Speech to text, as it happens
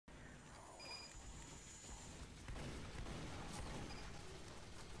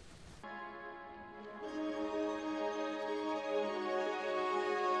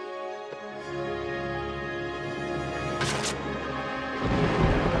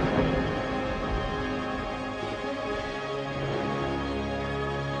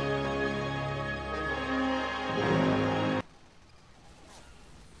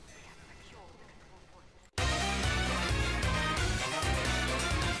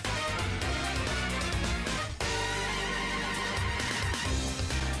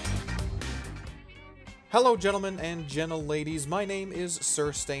Hello gentlemen and gentle ladies, my name is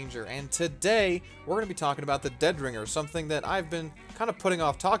Sir Stanger, and today we're going to be talking about the Dead Ringer, something that I've been kind of putting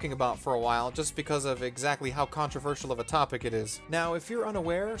off talking about for a while just because of exactly how controversial of a topic it is. Now, if you're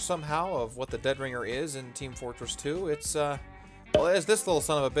unaware somehow of what the Dead Ringer is in Team Fortress 2, well, there's this little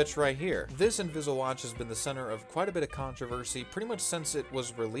son of a bitch right here. This Invisawatch has been the center of quite a bit of controversy pretty much since it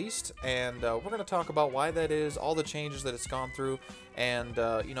was released, and we're going to talk about why that is, all the changes that it's gone through, and,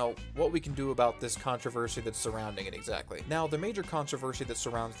 what we can do about this controversy that's surrounding it exactly. Now, the major controversy that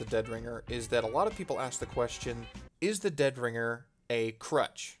surrounds the Dead Ringer is that a lot of people ask the question, is the Dead Ringer a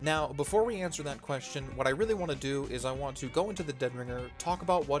crutch? Now, before we answer that question, what I really want to do is I want to go into the Dead Ringer, talk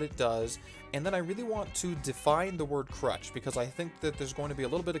about what it does, and then I really want to define the word crutch, because I think that there's going to be a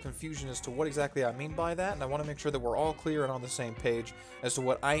little bit of confusion as to what exactly I mean by that, and I want to make sure that we're all clear and on the same page as to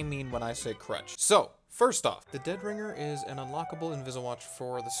what I mean when I say crutch. So, first off, the Dead Ringer is an unlockable Invisawatch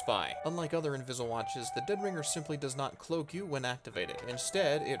for the spy. Unlike other Invisawatches, the Dead Ringer simply does not cloak you when activated.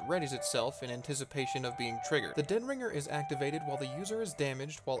 Instead, it readies itself in anticipation of being triggered. The Dead Ringer is activated while the user is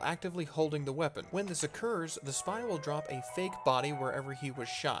damaged while actively holding the weapon. When this occurs, the spy will drop a fake body wherever he was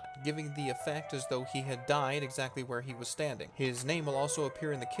shot, giving the effect as though he had died exactly where he was standing. His name will also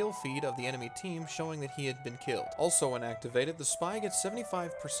appear in the kill feed of the enemy team, showing that he had been killed. Also, when activated, the spy gets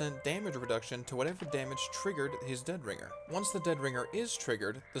 75% damage reduction to whatever damage triggered his Dead Ringer. Once the Dead Ringer is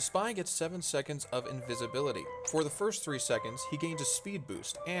triggered, the spy gets 7 seconds of invisibility. For the first 3 seconds, he gains a speed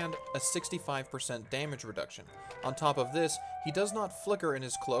boost and a 65% damage reduction. On top of this, he does not flicker in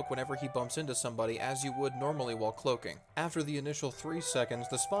his cloak whenever he bumps into somebody as you would normally while cloaking. After the initial 3 seconds,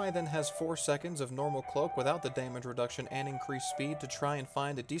 the spy then has 4 seconds of normal cloak without the damage reduction and increased speed to try and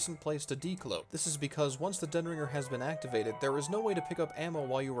find a decent place to decloak. This is because once the Dead Ringer has been activated, there is no way to pick up ammo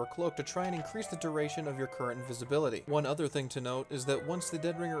while you are cloaked to try and increase the duration of your current invisibility. One other thing to note is that once the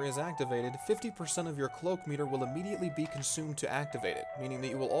Dead Ringer is activated, 50% of your cloak meter will immediately be consumed to activate it, meaning that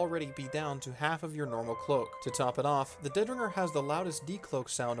you will already be down to half of your normal cloak. To top it off, the Dead Ringer has the loudest decloak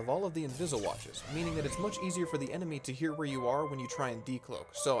sound of all of the Invisawatches, meaning that it's much easier for the enemy to hear where you are when you try and decloak.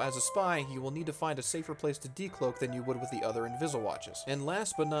 So as a spy, you will need to find a safer place to decloak than you would with the other Invisawatches. And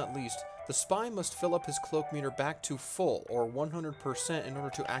last but not least, the spy must fill up his cloak meter back to full, or 100%, in order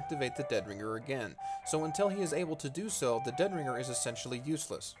to activate the Dead Ringer again. So until he is able to do so, the Dead Ringer is essentially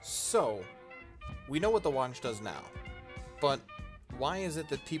useless. So, we know what the watch does now, but why is it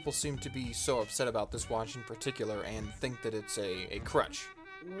that people seem to be so upset about this watch in particular and think that it's a crutch?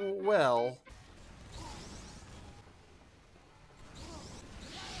 Well,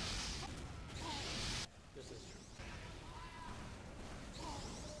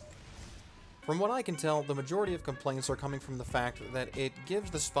 from what I can tell, the majority of complaints are coming from the fact that it gives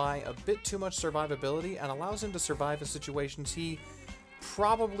the spy a bit too much survivability and allows him to survive in situations he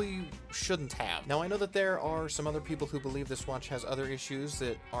probably shouldn't have. Now, I know that there are some other people who believe this watch has other issues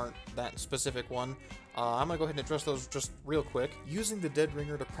that aren't that specific one. I'm gonna go ahead and address those just real quick. Using the Dead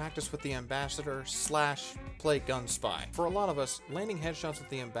Ringer to practice with the Ambassador / play gun spy. For a lot of us, landing headshots with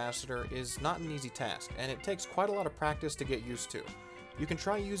the Ambassador is not an easy task, and it takes quite a lot of practice to get used to. You can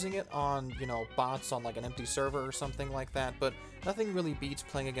try using it on, bots on like an empty server or something like that, but nothing really beats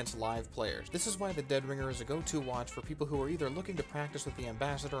playing against live players. This is why the Dead Ringer is a go-to watch for people who are either looking to practice with the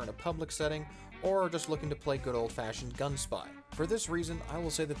Ambassador in a public setting, or just looking to play good old-fashioned gun spy. For this reason, I will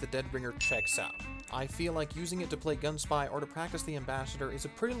say that the Dead Ringer checks out. I feel like using it to play gun spy or to practice the Ambassador is a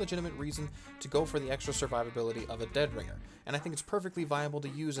pretty legitimate reason to go for the extra survivability of a Dead Ringer, and I think it's perfectly viable to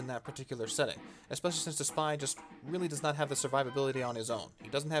use in that particular setting, especially since the spy just really does not have the survivability on his own. He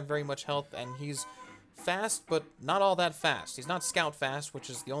doesn't have very much health, and he's fast, but not all that fast. He's not scout fast, which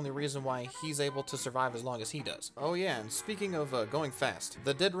is the only reason why he's able to survive as long as he does. Oh yeah, and speaking of going fast,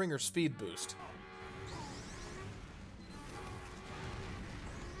 the Dead Ringer speed boost.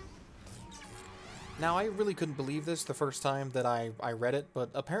 Now, I really couldn't believe this the first time that I read it,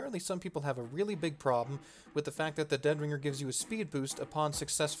 but apparently some people have a really big problem with the fact that the Dead Ringer gives you a speed boost upon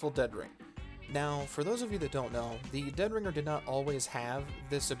successful Dead Ring. Now, for those of you that don't know, the Dead Ringer did not always have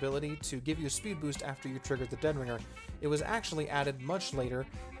this ability to give you a speed boost after you triggered the Dead Ringer. It was actually added much later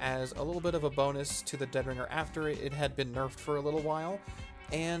as a little bit of a bonus to the Dead Ringer after it had been nerfed for a little while,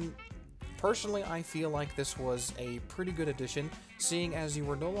 and personally, I feel like this was a pretty good addition, seeing as you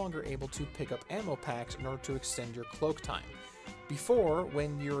were no longer able to pick up ammo packs in order to extend your cloak time. Before,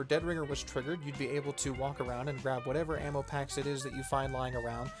 when your Dead Ringer was triggered, you'd be able to walk around and grab whatever ammo packs it is that you find lying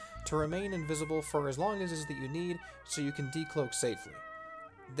around to remain invisible for as long as it is that you need so you can decloak safely.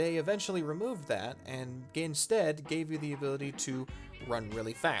 They eventually removed that and instead gave you the ability to run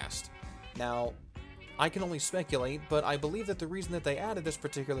really fast. Now, I can only speculate, but I believe that the reason that they added this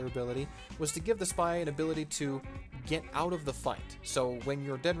particular ability was to give the spy an ability to get out of the fight. So when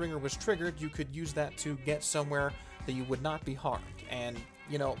your Dead Ringer was triggered, you could use that to get somewhere that you would not be harmed. And,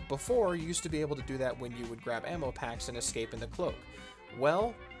 you know, before, you used to be able to do that when you would grab ammo packs and escape in the cloak.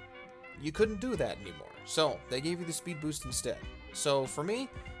 Well, you couldn't do that anymore. So they gave you the speed boost instead. So for me,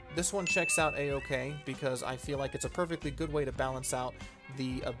 this one checks out a-okay because I feel like it's a perfectly good way to balance out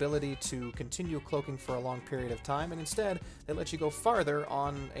the ability to continue cloaking for a long period of time, and instead they let you go farther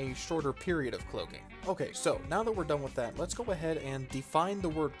on a shorter period of cloaking. Okay, so now that we're done with that, let's go ahead and define the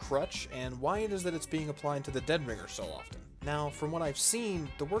word crutch and why it is that it's being applied to the Dead Ringer so often. Now, from what I've seen,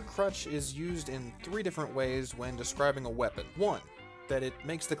 the word crutch is used in 3 different ways when describing a weapon. 1, that it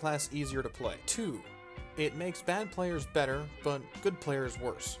makes the class easier to play. 2, it makes bad players better, but good players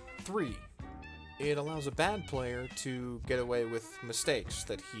worse. 3, it allows a bad player to get away with mistakes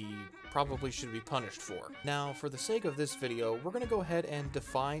that he probably should be punished for. Now, for the sake of this video, we're going to go ahead and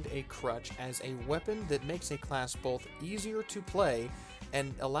define a crutch as a weapon that makes a class both easier to play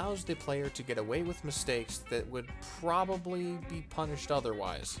and allows the player to get away with mistakes that would probably be punished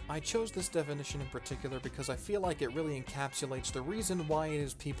otherwise. I chose this definition in particular because I feel like it really encapsulates the reason why it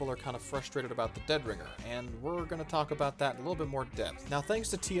is people are kind of frustrated about the Dead Ringer, and we're going to talk about that in a little bit more depth. Now, thanks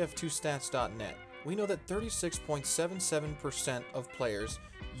to tf2stats.net, we know that 36.77% of players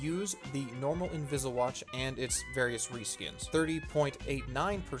use the normal Invisiwatch and its various reskins.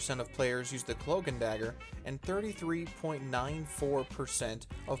 30.89% of players use the Cloak and Dagger, and 33.94%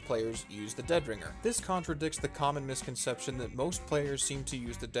 of players use the Dead Ringer. This contradicts the common misconception that most players seem to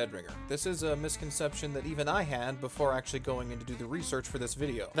use the Dead Ringer. This is a misconception that even I had before actually going in to do the research for this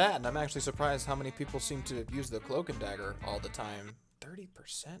video. That, and I'm actually surprised how many people seem to use the Cloak and Dagger all the time. 30%?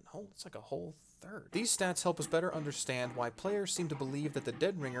 Oh, it's like a whole third. These stats help us better understand why players seem to believe that the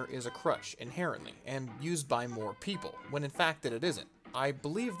Dead Ringer is a crutch inherently, and used by more people, when in fact that it isn't. I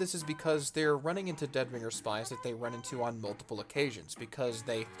believe this is because they're running into Dead Ringer spies that they run into on multiple occasions, because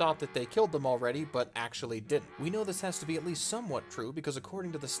they thought that they killed them already, but actually didn't. We know this has to be at least somewhat true, because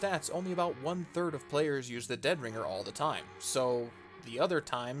according to the stats, only about 1/3 of players use the Dead Ringer all the time. So, the other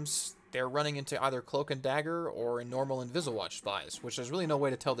times, they're running into either Cloak and Dagger or in normal Invisiwatch spies, which there's really no way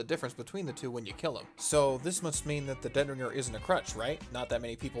to tell the difference between the two when you kill them. So this must mean that the Dead Ringer isn't a crutch, right? Not that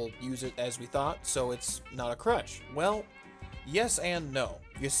many people use it as we thought, so it's not a crutch. Well, yes and no.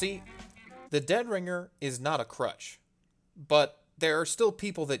 You see, the Dead Ringer is not a crutch, but there are still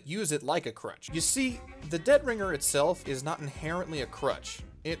people that use it like a crutch. You see, the Dead Ringer itself is not inherently a crutch.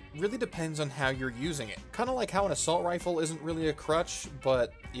 It really depends on how you're using it. Kind of like how an assault rifle isn't really a crutch,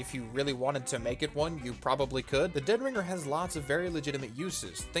 but if you really wanted to make it one, you probably could. The Dead Ringer has lots of very legitimate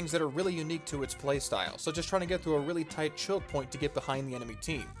uses, things that are really unique to its playstyle, such as trying to get through a really tight choke point to get behind the enemy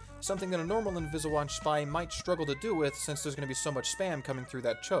team. Something that a normal Invisiwatch spy might struggle to do with since there's going to be so much spam coming through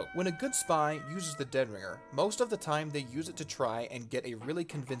that choke. When a good spy uses the Dead Ringer, most of the time they use it to try and get a really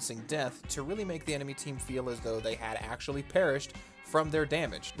convincing death to really make the enemy team feel as though they had actually perished from their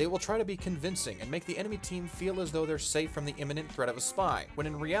damage. They will try to be convincing and make the enemy team feel as though they're safe from the imminent threat of a spy, when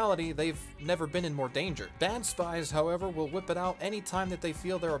in reality, they've never been in more danger. Bad spies, however, will whip it out any time that they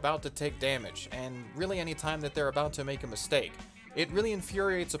feel they're about to take damage, and really any time that they're about to make a mistake. It really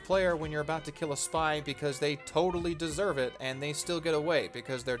infuriates a player when you're about to kill a spy because they totally deserve it and they still get away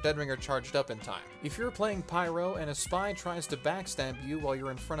because their Dead Ringer charged up in time. If you're playing Pyro and a spy tries to backstab you while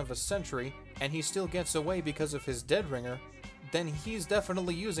you're in front of a sentry and he still gets away because of his Dead Ringer, then he's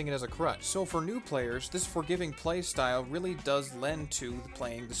definitely using it as a crutch. So for new players, this forgiving playstyle really does lend to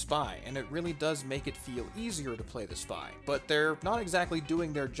playing the spy, and it really does make it feel easier to play the spy. But they're not exactly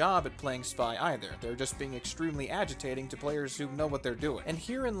doing their job at playing spy either. They're just being extremely agitating to players who know what they're doing. And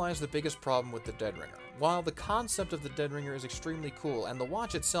herein lies the biggest problem with the Dead Ringer. While the concept of the Dead Ringer is extremely cool, and the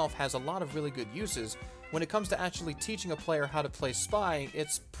watch itself has a lot of really good uses, when it comes to actually teaching a player how to play spy,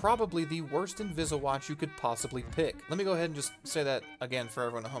 it's probably the worst Invisiwatch you could possibly pick. Let me go ahead and just say that again for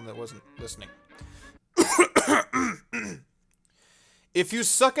everyone at home that wasn't listening. If you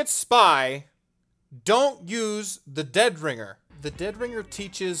suck at spy, don't use the Dead Ringer. The Dead Ringer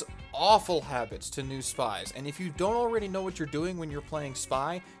teaches awful habits to new spies, and if you don't already know what you're doing when you're playing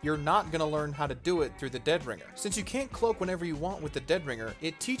spy, you're not gonna learn how to do it through the Dead Ringer. Since you can't cloak whenever you want with the Dead Ringer,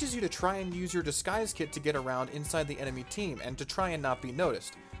 it teaches you to try and use your disguise kit to get around inside the enemy team and to try and not be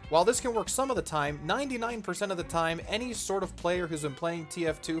noticed. While this can work some of the time, 99% of the time, any sort of player who's been playing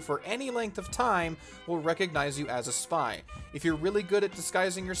TF2 for any length of time will recognize you as a spy. If you're really good at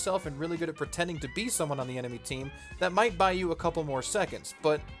disguising yourself and really good at pretending to be someone on the enemy team, that might buy you a couple more seconds,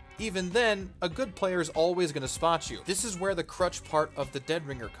 but Even then, a good player is always going to spot you. This is where the crutch part of the Dead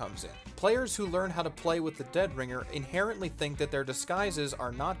Ringer comes in. Players who learn how to play with the Dead Ringer inherently think that their disguises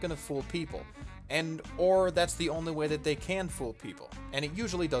are not going to fool people, or that's the only way that they can fool people, and it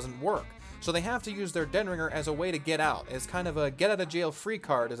usually doesn't work. So they have to use their Dead Ringer as a way to get out, as kind of a get-out-of-jail-free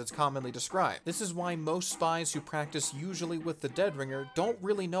card as it's commonly described. This is why most spies who practice usually with the Dead Ringer don't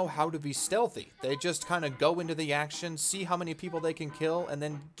really know how to be stealthy. They just kind of go into the action, see how many people they can kill, and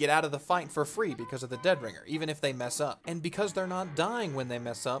then get out of the fight for free because of the Dead Ringer, even if they mess up. And because they're not dying when they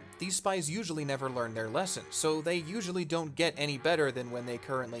mess up, these spies usually never learn their lesson, so they usually don't get any better than when they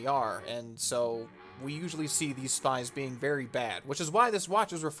currently are, and so we usually see these spies being very bad, which is why this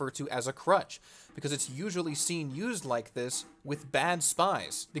watch is referred to as a crutch, because it's usually seen used like this with bad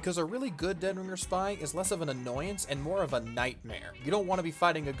spies. Because a really good Dead Ringer spy is less of an annoyance and more of a nightmare. You don't want to be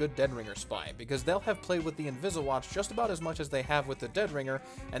fighting a good Dead Ringer spy, because they'll have played with the Invisawatch just about as much as they have with the Dead Ringer,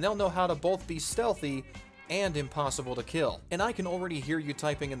 and they'll know how to both be stealthy and impossible to kill. And I can already hear you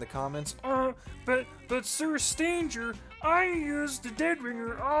typing in the comments, But Sir Stanger, I use the Dead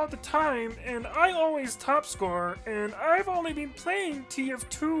Ringer all the time, and I always top score, and I've only been playing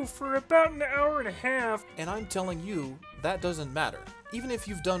TF2 for about an hour and a half. And I'm telling you, that doesn't matter. Even if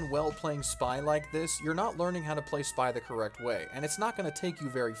you've done well playing Spy like this, you're not learning how to play Spy the correct way, and it's not going to take you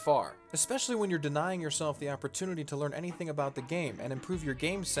very far. Especially when you're denying yourself the opportunity to learn anything about the game and improve your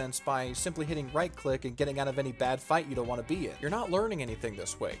game sense by simply hitting right-click and getting out of any bad fight you don't want to be in. You're not learning anything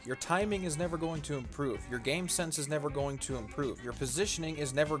this way. Your timing is never going to improve. Your game sense is never going to improve. Your positioning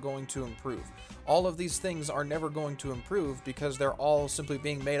is never going to improve. All of these things are never going to improve because they're all simply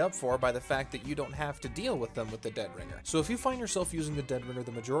being made up for by the fact that you don't have to deal with them with the Dead Ringer. So if you find yourself using the Dead Ringer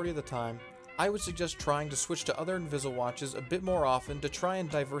the majority of the time, I would suggest trying to switch to other Invisawatches a bit more often to try and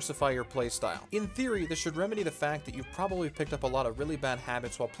diversify your playstyle. In theory, this should remedy the fact that you've probably picked up a lot of really bad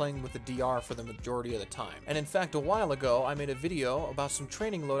habits while playing with the DR for the majority of the time. And in fact, a while ago, I made a video about some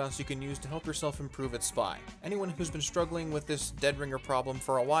training loadouts you can use to help yourself improve at Spy. Anyone who's been struggling with this Dead Ringer problem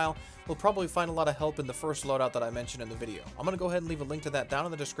for a while will probably find a lot of help in the first loadout that I mentioned in the video. I'm going to go ahead and leave a link to that down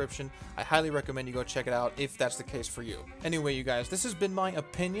in the description. I highly recommend you go check it out if that's the case for you. Anyway, you guys, this has been my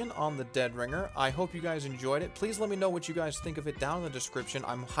opinion on the Dead Ringer. I hope you guys enjoyed it. Please let me know what you guys think of it down in the description.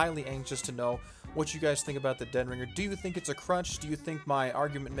 I'm highly anxious to know what you guys think about the Dead Ringer. Do you think it's a crutch? Do you think my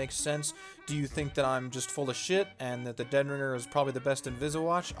argument makes sense? Do you think that I'm just full of shit and that the Dead Ringer is probably the best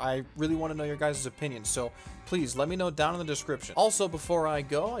Invisawatch? I really want to know your guys' opinions, so please let me know down in the description. Also, before I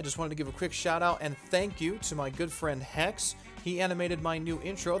go, I just wanted to give a quick shout out and thank you to my good friend Hex. He animated my new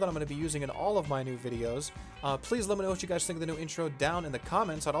intro that I'm going to be using in all of my new videos. Please let me know what you guys think of the new intro down in the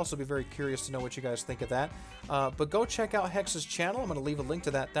comments. I'd also be very curious to know what you guys think of that. But go check out Hex's channel. I'm going to leave a link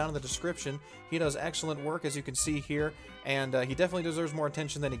to that down in the description. He does excellent work, as you can see here, and he definitely deserves more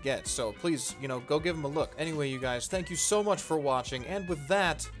attention than he gets. So please, go give him a look. Anyway, you guys, thank you so much for watching, and with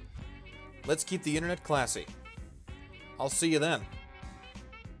that, let's keep the internet classy. I'll see you then.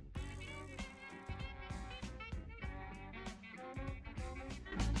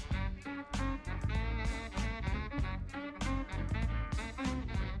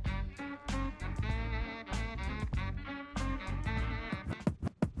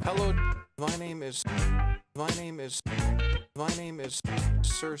 Hello, my name is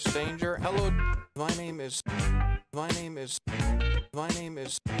Sir Stanger. Hello, my name is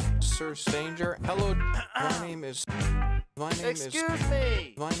Sir Stanger. Hello, Excuse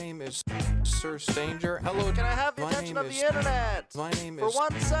me! My name is Sir Stanger. Hello, Can I have the attention of the internet? My name For is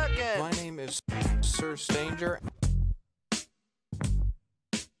 1 second! My name is Sir Stanger.